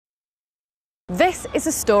This is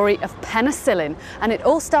a story of penicillin, and it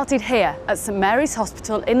all started here at St Mary's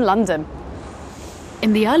Hospital in London.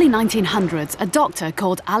 In the early 1900s, a doctor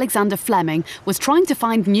called Alexander Fleming was trying to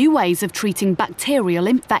find new ways of treating bacterial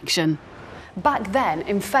infection. Back then,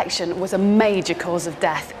 infection was a major cause of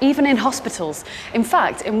death, even in hospitals. In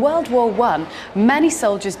fact, in World War I, many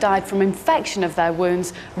soldiers died from infection of their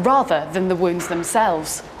wounds rather than the wounds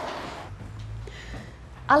themselves.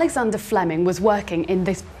 Alexander Fleming was working in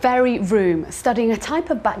this very room, studying a type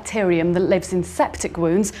of bacterium that lives in septic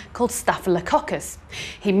wounds called Staphylococcus.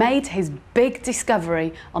 He made his big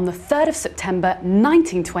discovery on the 3rd of September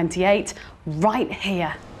 1928, right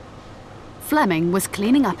here. Fleming was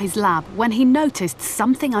cleaning up his lab when he noticed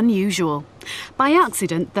something unusual. By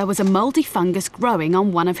accident, there was a mouldy fungus growing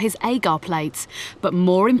on one of his agar plates, but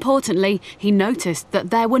more importantly, he noticed that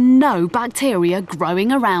there were no bacteria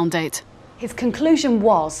growing around it. His conclusion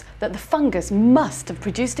was that the fungus must have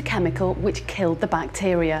produced a chemical which killed the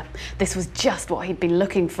bacteria. This was just what he'd been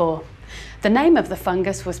looking for. The name of the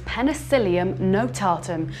fungus was Penicillium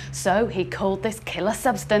notatum, so he called this killer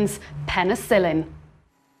substance penicillin.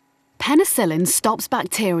 Penicillin stops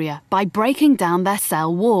bacteria by breaking down their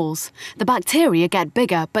cell walls. The bacteria get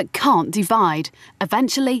bigger but can't divide.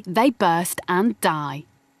 Eventually, they burst and die.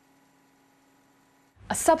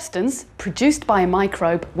 A substance produced by a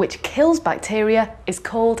microbe which kills bacteria is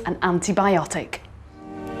called an antibiotic.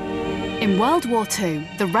 In World War II,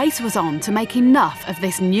 the race was on to make enough of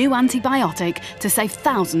this new antibiotic to save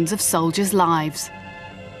thousands of soldiers' lives.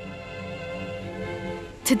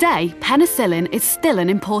 Today, penicillin is still an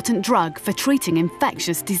important drug for treating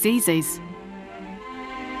infectious diseases.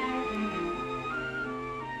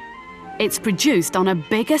 It's produced on a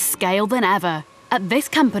bigger scale than ever. At this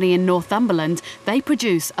company in Northumberland, they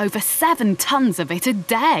produce over 7 tons of it a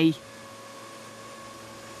day.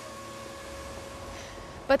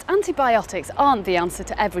 But antibiotics aren't the answer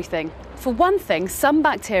to everything. For one thing, some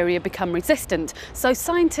bacteria become resistant, so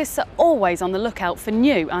scientists are always on the lookout for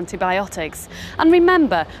new antibiotics. And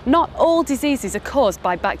remember, not all diseases are caused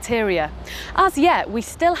by bacteria. As yet, we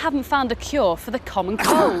still haven't found a cure for the common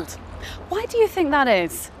cold. Why do you think that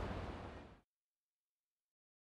is?